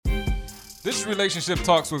This is Relationship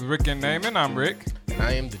Talks with Rick and Naaman. I'm Rick. And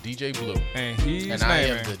I am the DJ Blue. And he's And Naaman. I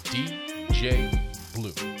am the DJ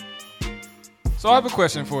Blue. So I have a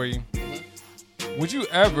question for you. Would you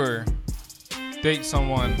ever date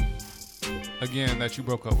someone again that you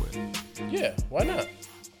broke up with? Yeah, why not?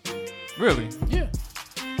 Really? Yeah.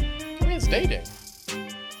 I mean, it's dating.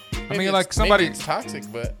 Maybe like somebody... Maybe it's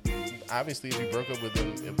toxic, but obviously if you broke up with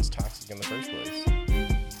them, it was toxic in the first place.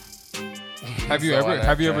 Have you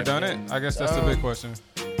ever done it? I guess that's the big question.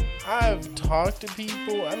 I've talked to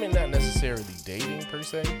people. I mean, not necessarily dating per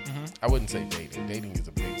se. I wouldn't say dating. Dating is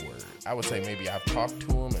a big word. I would say maybe I've talked to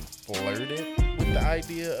them and flirted with the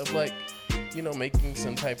idea of making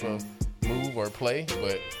some type of move or play.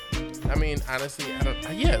 But I mean, honestly, I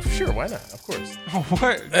don't. Yeah, sure. Why not? Of course.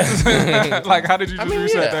 What? Like, how did you just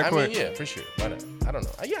reset that quick? Yeah, for sure. Why not? I don't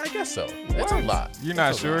know. Yeah, I guess so. It's a lot. You're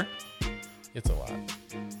not sure? It's a lot.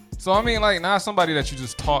 So, I mean, like, not somebody that you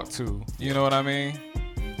just talked to. You know what I mean?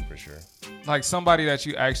 For sure. Like, somebody that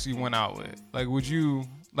you actually went out with. Like, would you,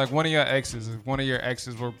 like, one of your exes, if one of your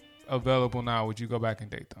exes were available now, would you go back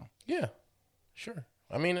and date them? Yeah, sure.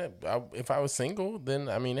 I mean, if I was single, then,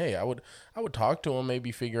 I mean, hey, I would talk to him,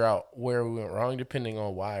 maybe figure out where we went wrong, depending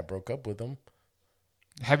on why I broke up with him.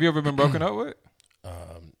 Have you ever been broken up with?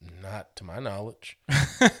 Not to my knowledge.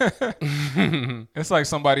 It's like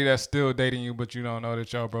somebody that's still dating you, but you don't know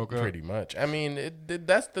that y'all broke up. Pretty much. I mean,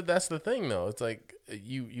 that's the thing, though. It's like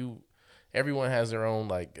everyone has their own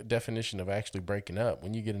like definition of actually breaking up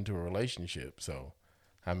when you get into a relationship. So,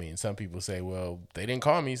 I mean, some people say, well, they didn't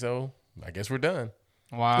call me, so I guess we're done.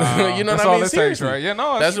 Wow. You know that's what I all mean? it Seriously. takes, right? Yeah,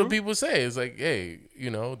 no, that's true. what people say. It's like, hey,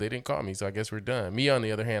 they didn't call me, so I guess we're done. Me, on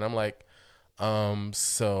the other hand, I'm like,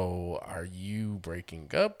 so are you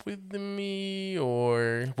breaking up with me,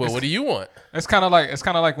 or what do you want? It's kind of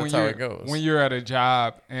like when you're at a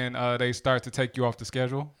job and they start to take you off the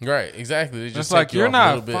schedule. Right, exactly. It's like you're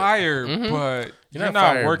not fired, but you're not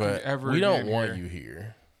fired, working but ever. We don't again want here. you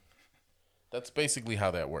here. That's basically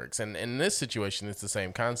how that works. And in this situation, it's the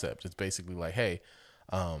same concept. It's basically like, hey,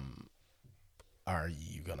 are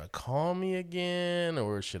you gonna call me again,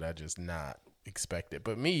 or should I just not expect it?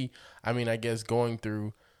 But me, I mean, I guess going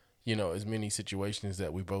through, as many situations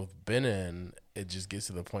that we both been in, it just gets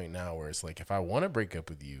to the point now where it's like, if I want to break up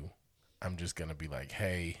with you, I'm just gonna be like,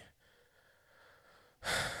 hey,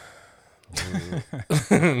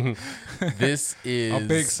 this is a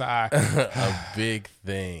big sigh, a big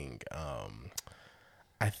thing.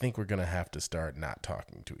 I think we're gonna have to start not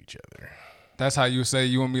talking to each other. That's how you say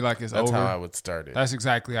you and me, like it's That's over. how I would start it. That's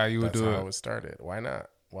exactly how you would do it. That's how I would start it. Why not?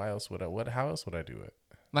 Why else would I? How else would I do it?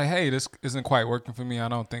 Like, hey, this isn't quite working for me. I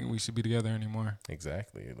don't think we should be together anymore.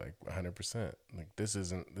 Exactly, like 100%. Like this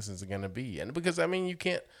isn't gonna be. And because I mean, you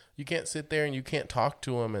can't sit there and you can't talk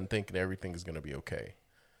to them and think that everything is gonna be okay.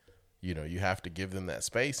 You have to give them that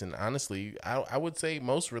space. And honestly, I would say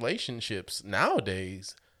most relationships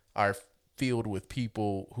nowadays are filled with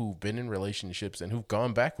people who've been in relationships and who've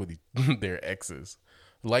gone back with their exes.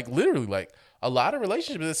 Like literally, like a lot of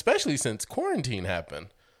relationships, especially since quarantine happened.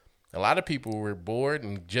 A lot of people were bored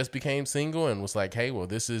and just became single and was like, hey, well,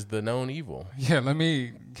 this is the known evil. Yeah, let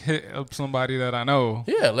me hit up somebody that I know.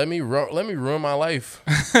 Yeah, let me ruin my life.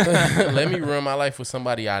 Let me ruin my life with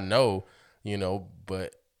somebody I know,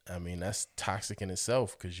 but I mean, that's toxic in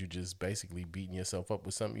itself because you just basically beating yourself up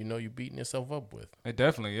with something you're beating yourself up with. It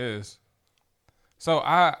definitely is. So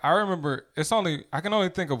I remember I can only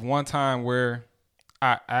think of one time where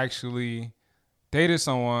I actually dated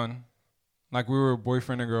someone, like we were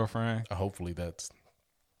boyfriend and girlfriend. Hopefully that's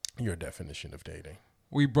your definition of dating.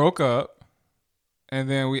 We broke up and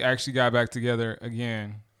then we actually got back together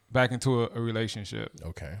again, back into a relationship.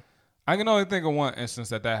 Okay. I can only think of one instance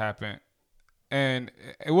that happened. And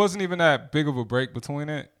it wasn't even that big of a break between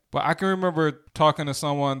it. But I can remember talking to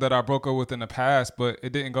someone that I broke up with in the past, but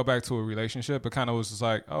it didn't go back to a relationship. It kind of was just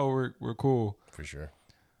like, oh, we're cool. For sure.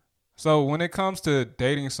 So when it comes to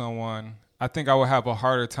dating someone, I think I would have a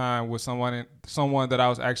harder time with someone that I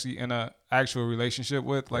was actually in an actual relationship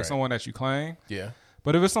with, like right. Someone that you claim. Yeah.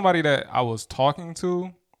 But if it's somebody that I was talking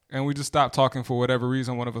to and we just stopped talking for whatever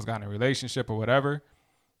reason, one of us got in a relationship or whatever,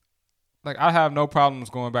 like I have no problems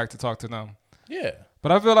going back to talk to them. Yeah.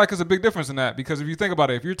 But I feel like it's a big difference in that because if you think about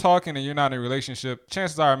it, if you're talking and you're not in a relationship,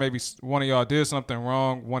 chances are maybe one of y'all did something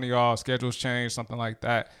wrong, one of y'all schedules changed, something like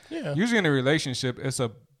that. Yeah. Usually in a relationship, it's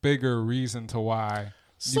a bigger reason to why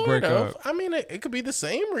you break up. I mean, it could be the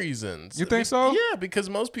same reasons. You think so? Yeah, because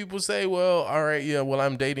most people say, well, all right, yeah, well,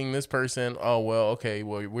 I'm dating this person. Oh, well, okay,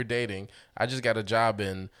 well, we're dating. I just got a job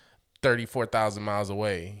in 34,000 miles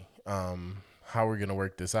away. How are we going to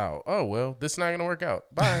work this out? Oh, well, this is not going to work out.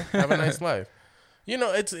 Bye. Have a nice life. You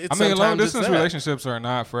know, it's. I mean, sometimes long it's distance that. relationships are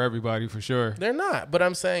not for everybody, for sure. They're not, but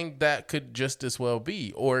I'm saying that could just as well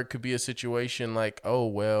be, or it could be a situation like, oh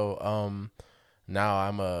well, now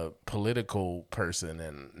I'm a political person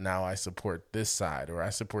and now I support this side or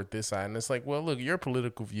I support this side, and it's like, well, look, your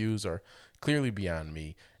political views are clearly beyond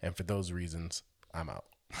me, and for those reasons, I'm out.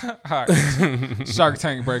 Shark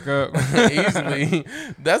Tank breakup. Easily.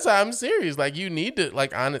 That's how I'm serious. Like, you need to,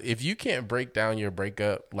 like, if you can't break down your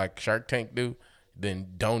breakup like Shark Tank do, then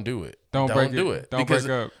don't do it. Don't do it. Don't because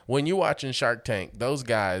break up. when you're watching Shark Tank, those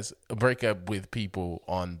guys break up with people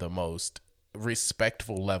on the most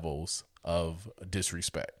respectful levels of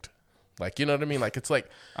disrespect. Like, you know what I mean? Like, it's like,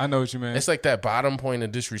 I know what you mean. it's like that bottom point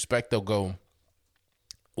of disrespect. They'll go,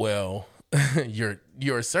 well,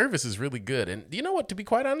 your service is really good. And you know what, to be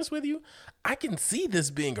quite honest with you, I can see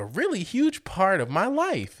this being a really huge part of my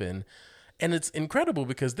life. And it's incredible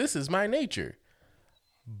because this is my nature.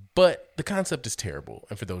 But the concept is terrible.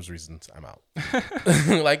 And for those reasons, I'm out.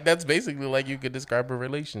 Like, that's basically like you could describe a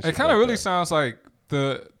relationship. It kind of like really that. sounds like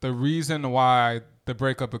the reason why the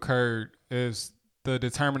breakup occurred is the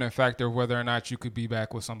determining factor of whether or not you could be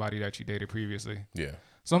back with somebody that you dated previously. Yeah.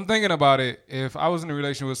 So I'm thinking about it. If I was in a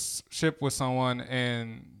relationship with someone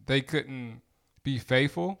and they couldn't be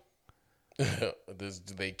faithful,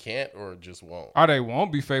 They can't or just won't. or they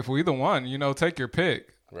won't be faithful, either one, you know, take your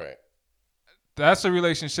pick. Right. That's a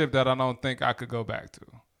relationship that I don't think I could go back to.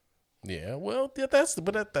 Yeah. Well, that's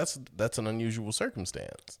an unusual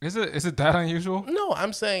circumstance. Is it that unusual? No,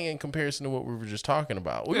 I'm saying in comparison to what we were just talking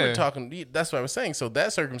about. We Yeah. were talking. That's what I was saying. So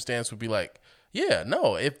that circumstance would be like, yeah,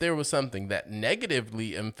 no. If there was something that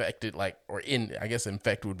negatively infected, I guess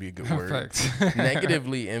infect would be a good word.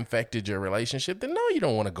 Negatively infected your relationship, then no, you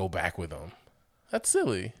don't want to go back with them. That's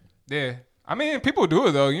silly. Yeah. I mean, people do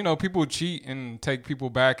it though. You know, people cheat and take people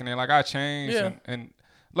back and they're like, I changed. Yeah. And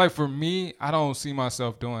like for me, I don't see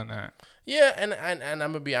myself doing that. Yeah, and I'm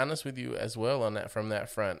gonna be honest with you as well on that from that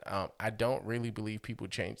front. I don't really believe people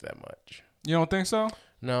change that much. You don't think so?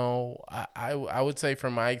 No, I would say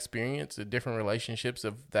from my experience, the different relationships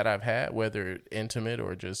that I've had, whether intimate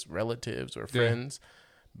or just relatives or friends,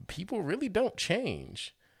 people really don't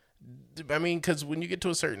change. I mean, because when you get to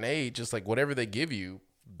a certain age, it's like whatever they give you,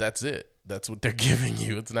 that's it. That's what they're giving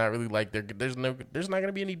you. It's not really like there's not going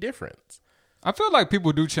to be any difference. I feel like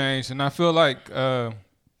people do change, and I feel like that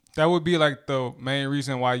would be like the main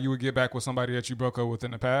reason why you would get back with somebody that you broke up with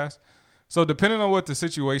in the past. So depending on what the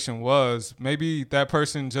situation was, maybe that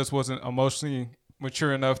person just wasn't emotionally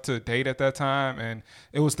mature enough to date at that time, and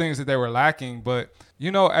it was things that they were lacking. But,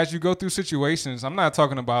 you know, as you go through situations, I'm not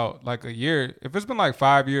talking about like a year. If it's been like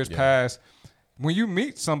 5 years past, when you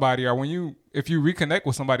meet somebody or if you reconnect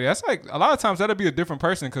with somebody, that's like a lot of times that'll be a different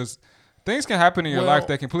person because things can happen in your life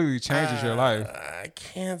that completely changes your life. I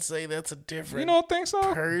can't say that's a different You don't think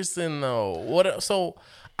so? person though. So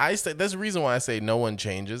I say that's the reason why I say no one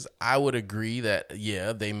changes. I would agree that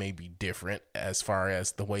they may be different as far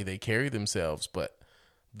as the way they carry themselves, but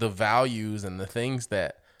the values and the things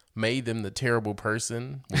that made them the terrible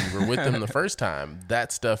person when you were with them the first time,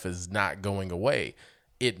 that stuff is not going away.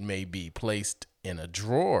 It may be placed in a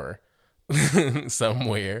drawer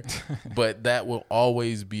somewhere, but that will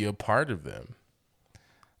always be a part of them.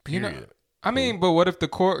 Period. You know, I mean, but what if the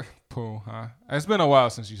core... Pooh, huh? It's been a while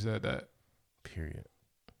since you said that. Period.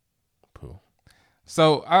 Pooh.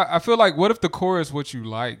 So I feel like what if the core is what you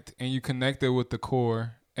liked and you connected with the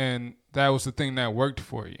core and that was the thing that worked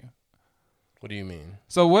for you? What do you mean?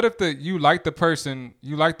 So what if you liked the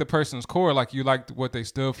person's core, like you liked what they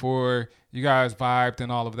stood for, you guys vibed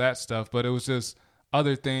and all of that stuff, but it was just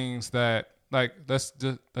other things that, like, let's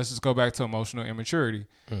just go back to emotional immaturity.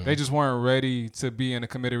 Mm-hmm. They just weren't ready to be in a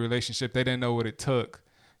committed relationship. They didn't know what it took.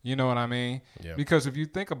 You know what I mean? Yeah. Because if you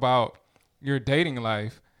think about your dating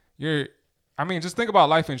life, just think about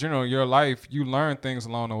life in general. Your life, you learn things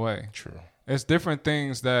along the way. True. It's different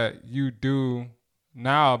things that you do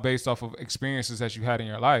now based off of experiences that you had in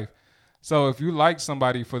your life. So if you like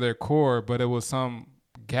somebody for their core, but it was some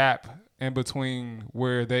gap in between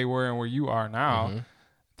where they were and where you are now,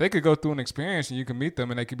 they could go through an experience and you can meet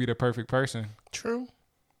them and they could be the perfect person. True.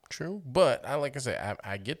 But like I said,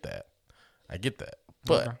 I get that.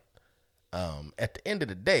 But at the end of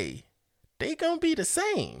the day, they gonna be the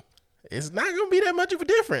same. It's not gonna be that much of a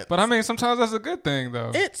difference. But I mean, sometimes that's a good thing,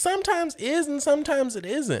 though. It sometimes is, and sometimes it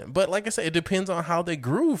isn't. But like I said, it depends on how they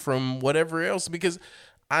grew from whatever else. Because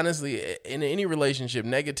honestly, in any relationship,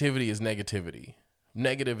 negativity is negativity.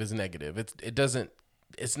 Negative is negative.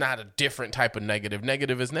 It's not a different type of negative.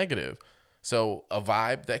 Negative is negative. So a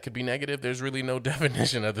vibe that could be negative, there's really no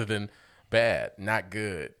definition other than bad, not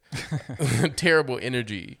good, terrible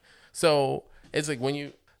energy. So It's like when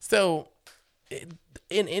you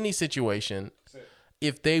in any situation,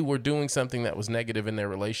 if they were doing something that was negative in their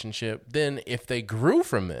relationship, then if they grew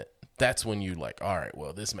from it, that's when you like, all right,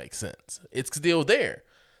 well, this makes sense. It's still there.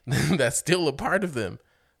 That's still a part of them,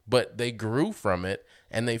 but they grew from it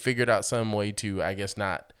and they figured out some way to, I guess,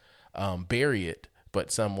 not bury it, but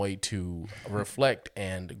some way to reflect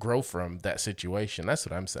and grow from that situation. That's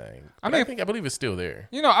what I'm saying. I believe it's still there.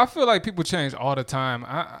 You know, I feel like people change all the time.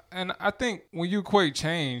 And I think when you equate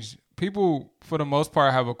change, people, for the most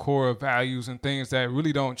part, have a core of values and things that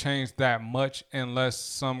really don't change that much unless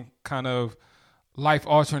some kind of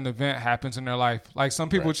life-altering event happens in their life. Like some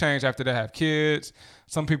people change after they have kids.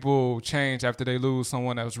 Some people change after they lose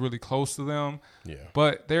someone that was really close to them. Yeah.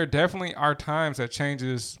 But there definitely are times that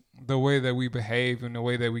changes the way that we behave and the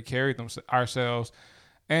way that we carry ourselves.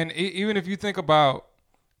 And even if you think about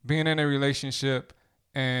being in a relationship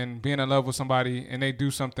and being in love with somebody and they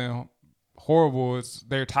do something horrible,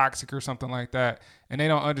 they're toxic or something like that, and they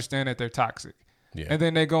don't understand that they're toxic. Yeah. And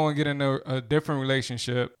then they go and get in a different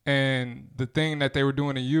relationship, and the thing that they were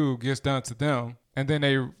doing to you gets done to them, and then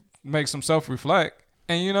they make some self-reflect,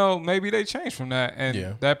 and, you know, maybe they change from that.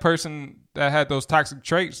 And that person that had those toxic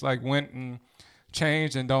traits, like, went and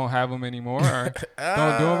changed and don't have them anymore or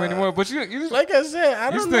don't do them anymore. But you just, like I said,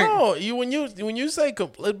 I don't know. When you say,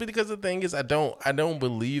 because the thing is, I don't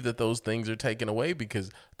believe that those things are taken away,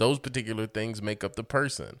 because those particular things make up the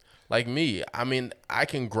person. Like me, I mean, I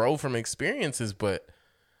can grow from experiences, but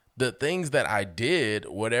the things that I did,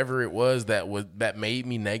 whatever it was that made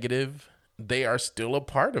me negative, they are still a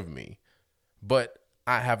part of me. But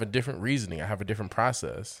I have a different reasoning. I have a different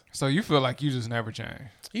process. So you feel like you just never change?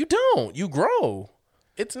 You don't. You grow.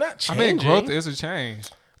 It's not changing. I mean, growth is a change.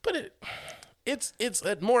 But it's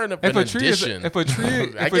more of an addition.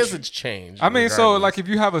 I guess it's changed. I mean, so like if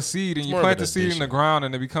you have a seed and you plant the seed in the ground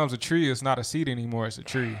and it becomes a tree, it's not a seed anymore. It's a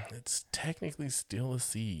tree. It's technically still a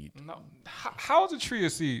seed. No, how is a tree a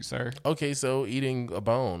seed, sir? Okay, so eating a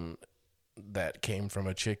bone that came from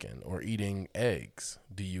a chicken or eating eggs,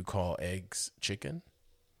 do you call eggs chicken?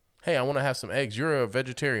 Hey, I want to have some eggs. You're a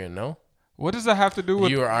vegetarian, no? What does that have to do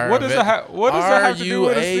with? What does that have to do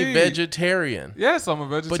with a seed? Are you a vegetarian? Yes, I'm a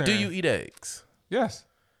vegetarian. But do you eat eggs? Yes.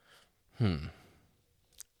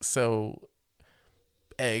 So,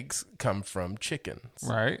 eggs come from chickens,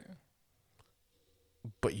 right?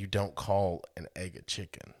 But you don't call an egg a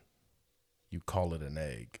chicken. You call it an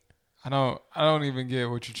egg. I don't even get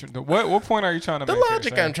what you're trying. What point are you trying to make? The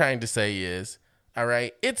logic I'm trying to say is, all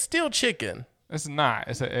right, it's still chicken. It's not.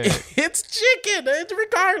 It's an egg. It's chicken.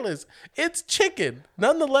 Regardless, it's chicken.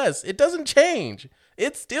 Nonetheless, it doesn't change.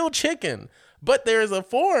 It's still chicken. But there's a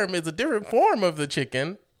form. It's a different form of the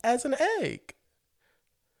chicken as an egg.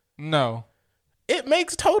 No. It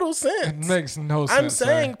makes total sense. It makes no sense. I'm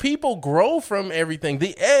saying people grow from everything.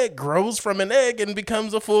 The egg grows from an egg and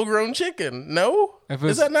becomes a full-grown chicken. No?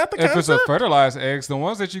 Is that not the concept? If it's a fertilized eggs, the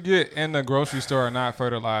ones that you get in the grocery store are not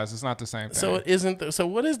fertilized. It's not the same thing. So it isn't. So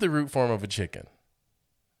what is the root form of a chicken?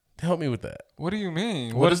 Help me with that. What do you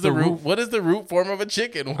mean? What is the root? What is the root form of a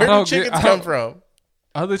chicken? Where do chickens come from?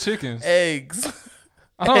 Other chickens. Eggs.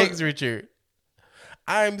 Eggs, Richard.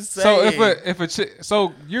 I'm saying. So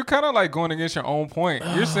so you're kind of like going against your own point.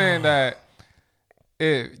 You're saying that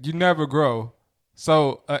you never grow.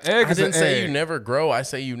 So an egg is an egg. I didn't say you never grow. I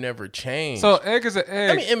say you never change. So egg is an egg.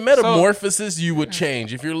 I mean, in metamorphosis, you would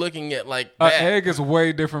change if you're looking at like that. An egg is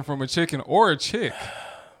way different from a chicken or a chick.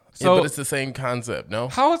 So, but it's the same concept, no?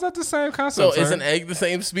 How is that the same concept? So is an egg the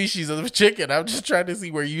same species of a chicken? I'm just trying to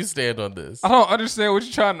see where you stand on this. I don't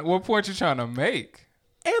understand what point you're trying to make.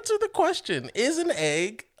 Answer the question. Is an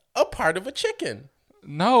egg a part of a chicken?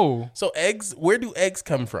 No. So eggs, where do eggs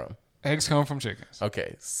come from? Eggs come from chickens.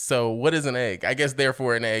 Okay. So what is an egg? I guess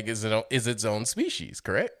therefore an egg is its own species,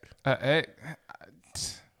 correct? An egg,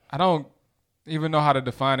 I don't even know how to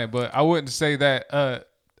define it, but I wouldn't say that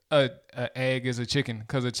a egg is a chicken,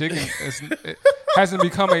 because a chicken it hasn't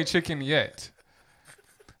become a chicken yet.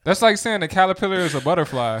 That's like saying a caterpillar is a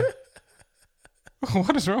butterfly.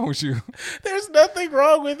 What is wrong with you? There's nothing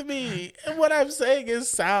wrong with me. And what I'm saying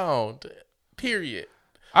is sound. Period.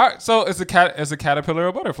 All right, so is a caterpillar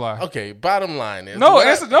a butterfly? Okay, bottom line is I'm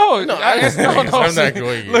not going.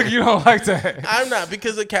 Look, you don't like that. I'm not,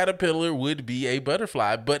 because a caterpillar would be a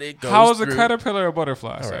butterfly, but it goes. How is a caterpillar a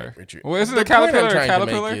butterfly, sir? Right, Richard. Well, isn't a caterpillar a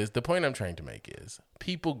caterpillar? The point I'm trying to make is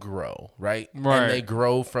people grow, right? And they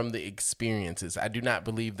grow from the experiences. I do not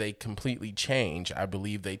believe they completely change. I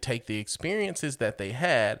believe they take the experiences that they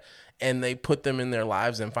had and they put them in their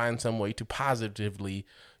lives and find some way to positively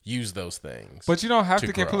use those things. But you don't have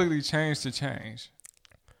to completely change to change.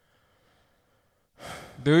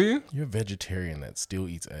 Do you? You're a vegetarian that still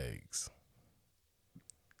eats eggs.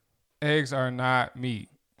 Eggs are not meat.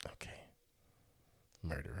 Okay.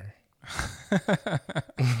 Murderer.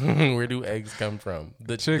 Where do eggs come from?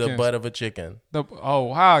 The butt of a chicken. Oh,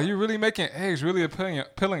 wow. You're really making eggs really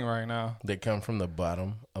appealing right now. They come from the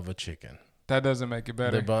bottom of a chicken. That doesn't make it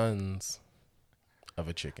better. The buns of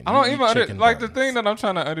a chicken. I don't even the thing that I'm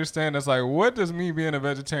trying to understand is like, what does me being a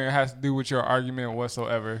vegetarian has to do with your argument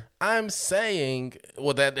whatsoever? I'm saying,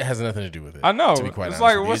 well, that has nothing to do with it. I know. To be quite it's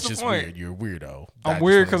honest like, what's it's the just point? Weird. You're a weirdo. I'm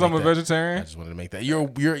weird because I'm a vegetarian. I just wanted to make that.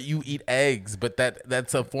 You eat eggs, but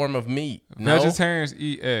that's a form of meat. No? Vegetarians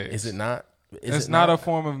eat eggs. Is it not? It's not a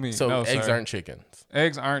form of meat. So no, eggs sir. aren't chickens.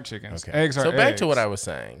 Eggs aren't chickens. Okay. Eggs are So back eggs. to what I was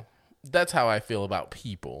saying. That's how I feel about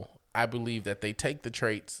people. I believe that they take the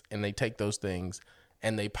traits and they take those things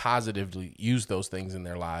and they positively use those things in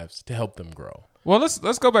their lives to help them grow. Well, let's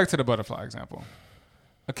go back to the butterfly example.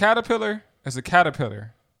 A caterpillar is a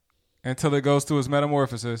caterpillar until it goes through its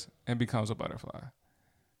metamorphosis and becomes a butterfly.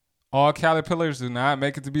 All caterpillars do not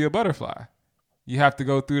make it to be a butterfly. You have to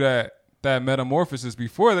go through that metamorphosis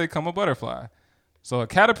before they become a butterfly. So a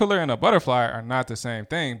caterpillar and a butterfly are not the same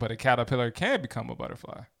thing, but a caterpillar can become a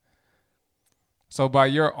butterfly. So by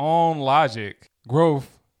your own logic,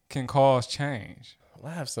 growth can cause change.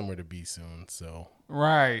 Well, I have somewhere to be soon, so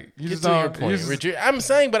right. You get just to your don't, point, Richard. I'm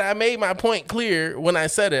saying, but I made my point clear when I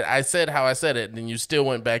said it. I said how I said it, and you still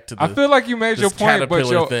went back to the. I feel like you made your point, but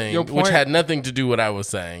your point, which had nothing to do with what I was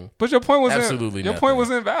saying. But your point was absolutely your point was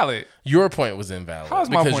invalid. Your point was invalid. How's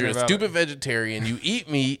my because point you're invalid? a stupid vegetarian. You eat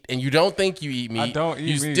meat, and you don't think you eat meat. I don't eat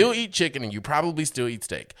you meat. still eat chicken, and you probably still eat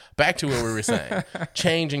steak. Back to what we were saying.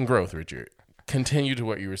 Change and growth, Richard. Continue to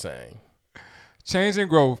what you were saying. Change and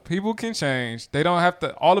growth. People can change. They don't have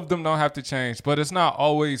to. All of them don't have to change. But it's not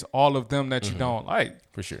always all of them that you don't like.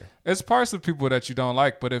 For sure. It's parts of people that you don't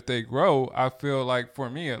like. But if they grow, I feel like for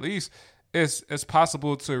me at least, it's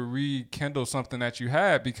possible to rekindle something that you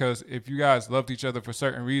had. Because if you guys loved each other for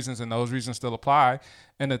certain reasons and those reasons still apply,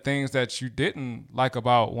 and the things that you didn't like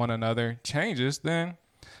about one another changes, then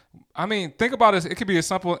I mean, think about it. It could be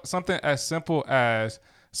something as simple as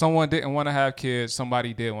someone didn't want to have kids.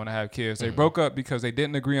 Somebody did want to have kids. They broke up because they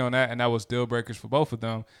didn't agree on that, and that was deal breakers for both of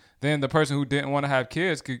them. Then the person who didn't want to have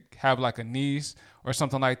kids could have like a niece or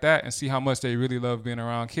something like that and see how much they really love being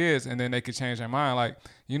around kids, and then they could change their mind. Like,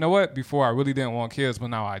 you know what? Before I really didn't want kids, but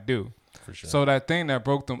now I do. For sure. So that thing that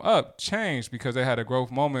broke them up changed because they had a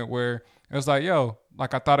growth moment where it was like, yo,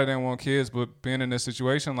 like I thought I didn't want kids, but being in this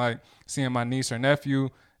situation, like seeing my niece or nephew,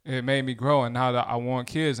 it made me grow, and now that I want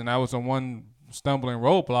kids, and that was the one stumbling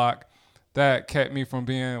roadblock that kept me from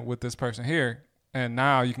being with this person here. And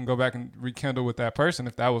now you can go back and rekindle with that person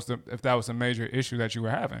if that was a major issue that you were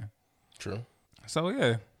having. True. So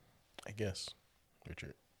yeah, I guess,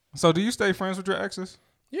 Richard. So do you stay friends with your exes?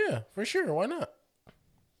 Yeah, for sure. Why not?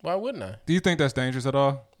 Why wouldn't I? Do you think that's dangerous at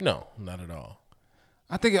all? No, not at all.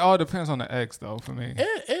 I think it all depends on the ex, though. For me,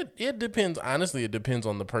 it depends. Honestly, it depends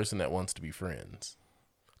on the person that wants to be friends.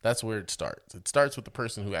 That's where it starts. It starts with the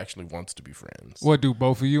person who actually wants to be friends. What, do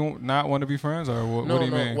both of you not want to be friends, or what do you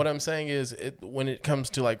mean? What I'm saying is, when it comes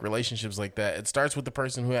to like relationships like that, it starts with the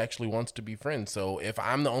person who actually wants to be friends. So if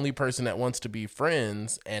I'm the only person that wants to be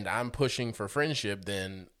friends and I'm pushing for friendship,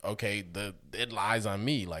 then okay, it lies on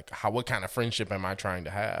me. Like, what kind of friendship am I trying to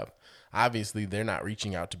have? Obviously, they're not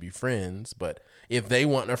reaching out to be friends, but if they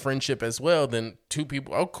want a friendship as well, then two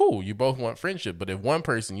people, oh, cool, you both want friendship. But if one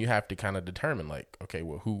person, you have to kind of determine, like, okay,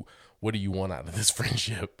 well, what do you want out of this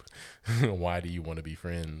friendship? Why do you want to be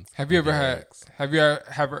friends? I've had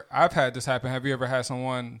this happen. Have you ever had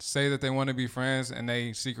someone say that they want to be friends and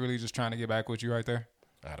they secretly just trying to get back with you right there?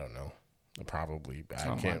 I don't know. Probably.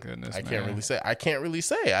 Oh my goodness, I can't really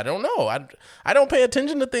say. I don't know. I don't pay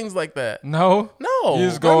attention to things like that. No. You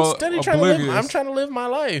just go oblivious. I'm trying to live my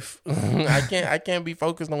life. I can't be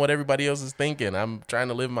focused on what everybody else is thinking. I'm trying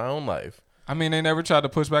to live my own life. I mean, they never tried to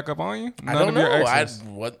push back up on you? I don't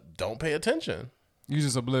know. Don't pay attention. You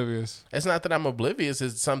just oblivious. It's not that I'm oblivious.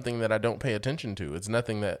 It's something that I don't pay attention to. It's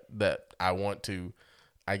nothing that I want to,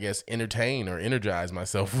 I guess, entertain or energize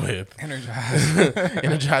myself with.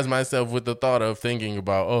 Energize myself with the thought of thinking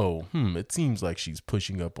about, it seems like she's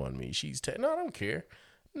pushing up on me. No, I don't care.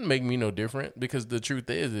 It doesn't make me no different, because the truth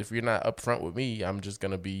is, if you're not upfront with me, I'm just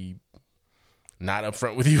going to be not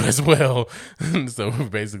upfront with you as well. So we're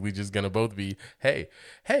basically just going to both be, hey,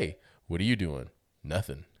 what are you doing?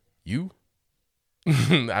 Nothing. You?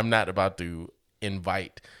 I'm not about to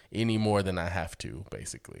invite any more than I have to,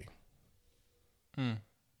 basically.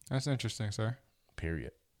 That's interesting, sir.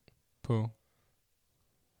 Period. Pooh.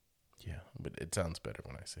 Yeah, but it sounds better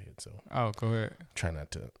when I say it. So Oh, go ahead. try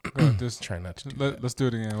not to. Go ahead. Just, Try not to. Do that. let's do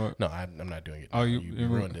it again. What? No, I'm not doing it. Oh, now. you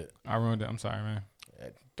ruined it. I ruined it. I'm sorry, man.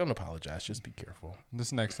 Don't apologize. Just be careful.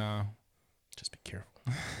 This next time. Just be careful.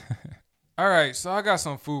 All right, so I got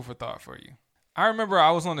some food for thought for you. I remember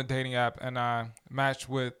I was on a dating app and I matched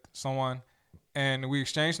with someone and we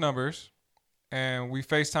exchanged numbers and we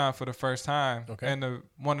FaceTime for the first time. Okay. And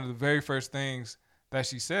one of the very first things that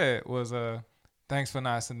she said was, thanks for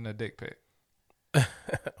not sending a dick pic.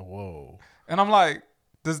 Whoa. And I'm like,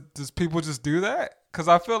 does people just do that? Because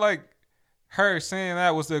I feel like her saying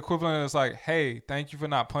that was the equivalent of like, hey, thank you for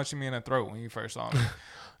not punching me in the throat when you first saw me.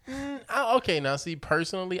 Okay, now see,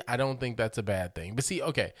 personally, I don't think that's a bad thing. But see,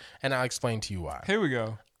 okay, and I'll explain to you why. Here we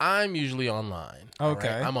go. I'm usually online. Okay.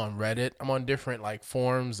 Right? I'm on Reddit. I'm on different like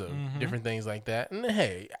forums of different things like that. And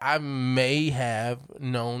hey, I may have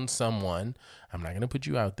known someone. I'm not going to put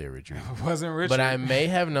you out there, Richard. It wasn't Richard. But I may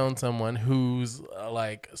have known someone who's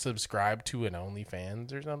like subscribed to an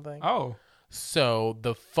OnlyFans or something. Oh. So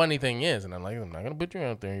the funny thing is, and I'm not gonna put you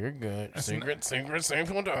out there. You're good. Secret safe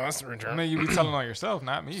with us, Richard. I mean, you be telling on yourself,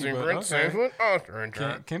 not me. Secret but okay. safe with us,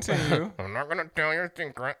 Richard. Continue. I'm not gonna tell your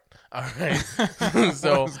secret. All right.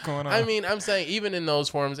 So What's going on? I mean, I'm saying even in those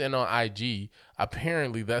forums and on IG,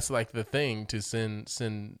 apparently that's like the thing to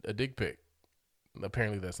send a dick pic.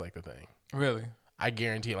 Apparently that's like the thing. Really? I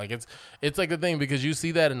guarantee. Like it's like the thing because you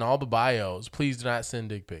see that in all the bios. Please do not send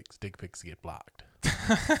dick pics. Dick pics get blocked.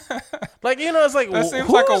 Like, you know, it's like that seems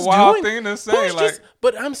like a wild thing to say. Like,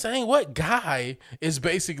 but I'm saying, what guy is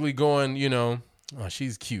basically going? You know, oh,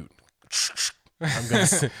 she's cute. I'm gonna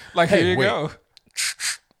say, like hey, here you wait. go.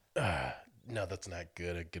 No, that's not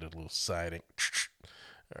good. I get a little siding.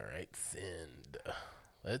 All right, send.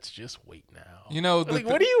 Let's just wait now. You know, like,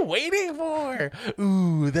 what are you waiting for?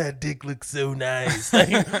 Ooh, that dick looks so nice.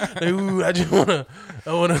 Ooh, I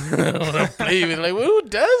wanna play with it. Like, who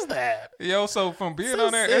does that? Yo, so from being So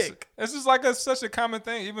on there, sick. it's just like such a common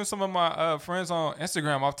thing. Even some of my friends on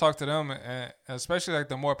Instagram, I've talked to them, and especially like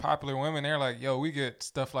the more popular women, they're like, yo, we get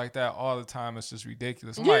stuff like that all the time. It's just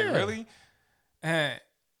ridiculous. I'm like, really? And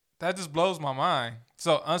that just blows my mind.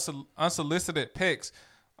 So unsolicited pics.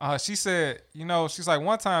 She said, you know, she's like,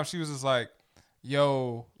 one time she was just like,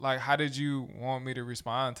 yo, like, how did you want me to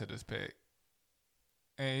respond to this pic?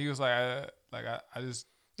 And he was like, I just.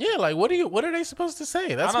 Yeah, like, what are they supposed to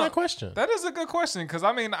say? That's my question. That is a good question because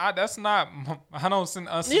I mean, I don't send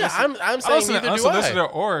unsolicited. Yeah, I'm saying neither do I. Unsolicited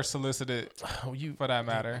or solicited, you, for that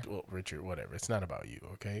matter. Well, Richard, whatever. It's not about you,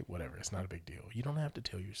 okay? Whatever. It's not a big deal. You don't have to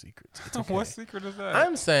tell your secrets. It's okay. What secret is that?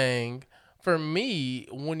 I'm saying, for me,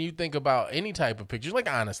 when you think about any type of pictures,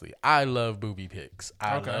 like honestly, I love booby pics.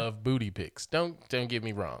 I love booty pics. Don't get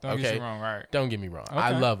me wrong. Don't get you wrong, right? Don't get me wrong. Okay.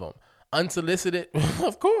 I love them. Unsolicited,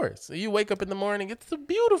 of course. You wake up in the morning, it's a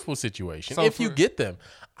beautiful situation. So if you get them,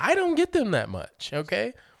 I don't get them that much.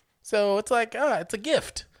 Okay, so it's like, it's a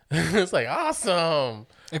gift. It's like awesome.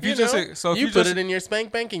 If you put it in your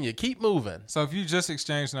spank bank and you keep moving. So if you just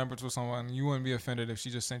exchanged numbers with someone, you wouldn't be offended if she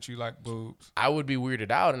just sent you like boobs. I would be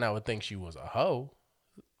weirded out, and I would think she was a hoe.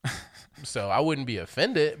 So I wouldn't be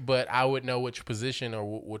offended, but I would know which position or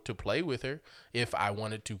what to play with her if I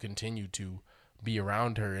wanted to continue to be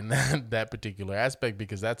around her in that particular aspect,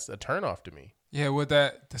 because that's a turnoff to me. Yeah,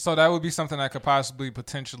 so that would be something that could possibly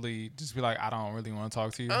potentially just be like, I don't really want to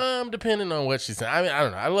talk to you. Depending on what she said. I mean, I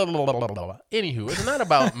don't know. Anywho, it's not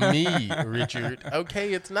about me, Richard.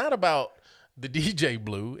 Okay, it's not about the DJ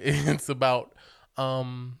Blue. It's about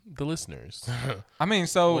the listeners. I mean,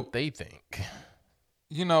 so what they think.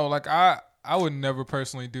 You know, like I would never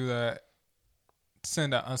personally do that.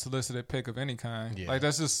 Send an unsolicited pic of any kind. Yeah. Like,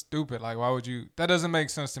 that's just stupid. Like, why would you? That doesn't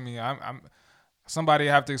make sense to me. I'm somebody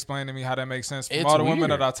have to explain to me how that makes sense. From all the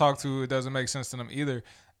women that I talk to, it doesn't make sense to them either.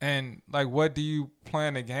 And like, what do you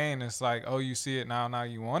plan to gain? It's like, oh, you see it now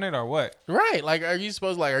you want it, or what? Right. Like, are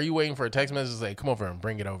you waiting for a text message to say, come over and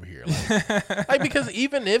bring it over here? Like, because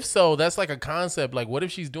even if so, that's like a concept. Like, what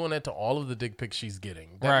if she's doing that to all of the dick pics she's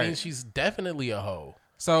getting? That means she's definitely a hoe.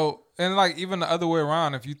 So, and like even the other way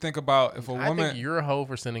around, if you think about if a woman, I think you're a hoe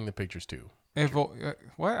for sending the pictures too.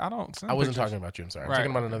 What? I don't. I wasn't talking about you. I'm sorry. I'm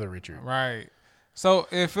talking about another Richard. Right. So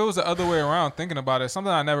if it was the other way around, thinking about it,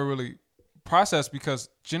 something I never really processed because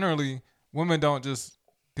generally women don't just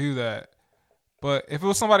do that. But if it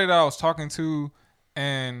was somebody that I was talking to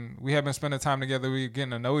and we had been spending time together, we were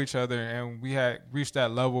getting to know each other, and we had reached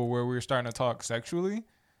that level where we were starting to talk sexually,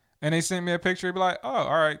 and they sent me a picture, it'd be like, oh,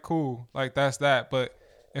 all right, cool. Like, that's that. But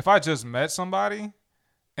if I just met somebody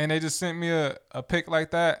and they just sent me a pic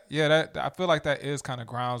like that, yeah, that I feel like that is kind of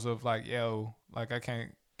grounds of like, yo, like I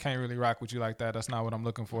can't can't really rock with you like that. That's not what I'm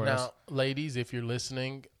looking for. Now, ladies, if you're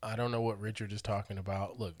listening, I don't know what Richard is talking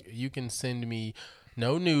about. Look, you can send me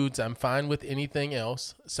no nudes. I'm fine with anything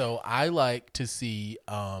else. So I like to see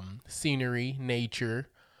scenery, nature,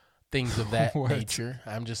 things of that nature.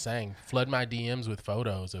 I'm just saying, flood my DMs with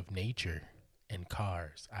photos of nature and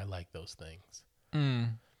cars. I like those things.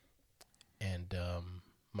 And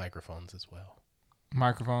microphones as well.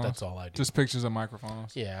 Microphones. That's all I do. Just pictures of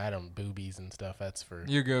microphones. Yeah, I don't boobies and stuff. That's for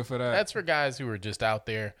You're good for that. That's for guys who are just out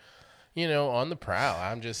there, you know, on the prowl.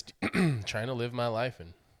 I'm just trying to live my life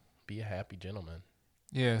and be a happy gentleman.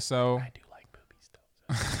 Yeah, so I do like boobies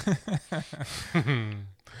though.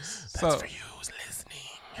 That's for you who's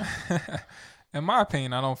listening. In my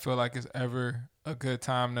opinion, I don't feel like it's ever a good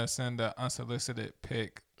time to send an unsolicited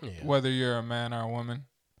pic, whether you're a man or a woman.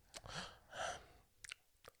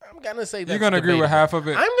 I'm gonna say that's you're gonna agree with half of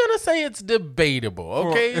it. I'm gonna say it's debatable.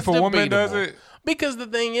 Okay, if a woman does it, because the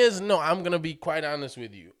thing is, no, I'm gonna be quite honest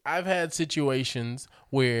with you. I've had situations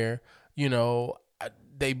where, you know,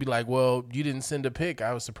 they'd be like, "Well, you didn't send a pic."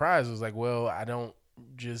 I was surprised. I was like, "Well, I don't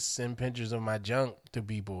just send pictures of my junk to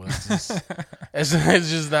people. It's just, it's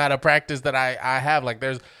just not a practice that I have. Like,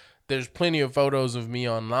 there's plenty of photos of me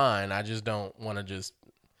online. I just don't want to just."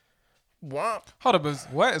 Womp. Hold up,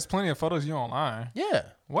 what? It's plenty of photos of you online. Yeah.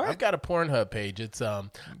 What? I've got a Pornhub page. It's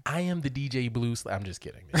I am the DJ Blue. I'm just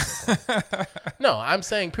kidding. No, I'm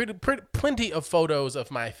saying plenty of photos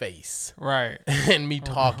of my face. Right. And me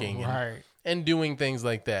talking. Right. And doing things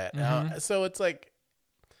like that. Mm-hmm. So it's like,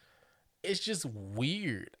 it's just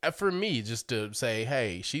weird for me just to say,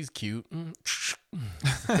 hey, she's cute.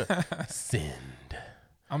 Send.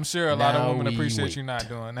 I'm sure a lot of women appreciate you not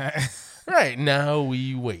doing that. Right. Now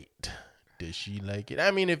we wait. Does she like it? I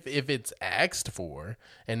mean, if it's asked for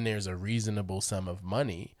and there's a reasonable sum of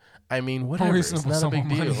money, I mean, whatever. It's not a big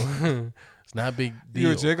deal. It's not a big deal.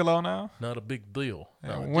 You a gigolo now? Not a big deal.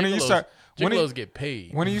 Yeah. No, When do you start? Gigolos get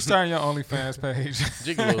paid. When are you starting your OnlyFans page?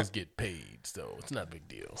 Gigolos get paid, so it's not a big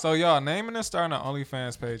deal. So y'all, Naaman is starting an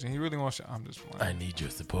OnlyFans page, and he really wants you. I'm just playing. I need your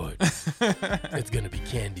support. It's gonna be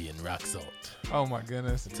candy and rock salt. Oh my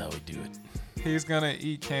goodness. That's how we do it. He's gonna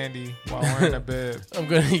eat candy while wearing a bib. I'm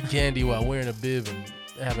gonna eat candy while wearing a bib and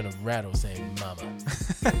having a rattle saying "mama."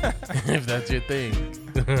 If that's your thing,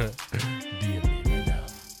 DM me right now.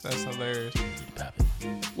 That's hilarious.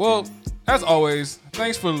 Poppin'. Well, as always,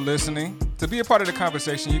 thanks for listening. To be a part of the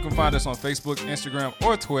conversation, you can find us on Facebook, Instagram,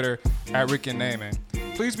 or Twitter at Rick and Naaman.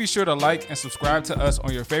 Please be sure to like and subscribe to us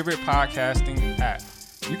on your favorite podcasting app.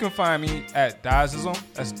 You can find me at Doddism.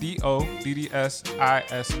 That's DODDSISM.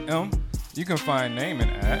 You can find Naaman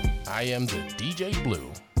at I am the DJ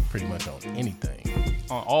Blue, pretty much on anything.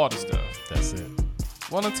 On all the stuff. That's it.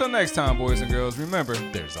 Well, until next time, boys and girls, remember,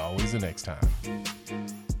 There's always a next time.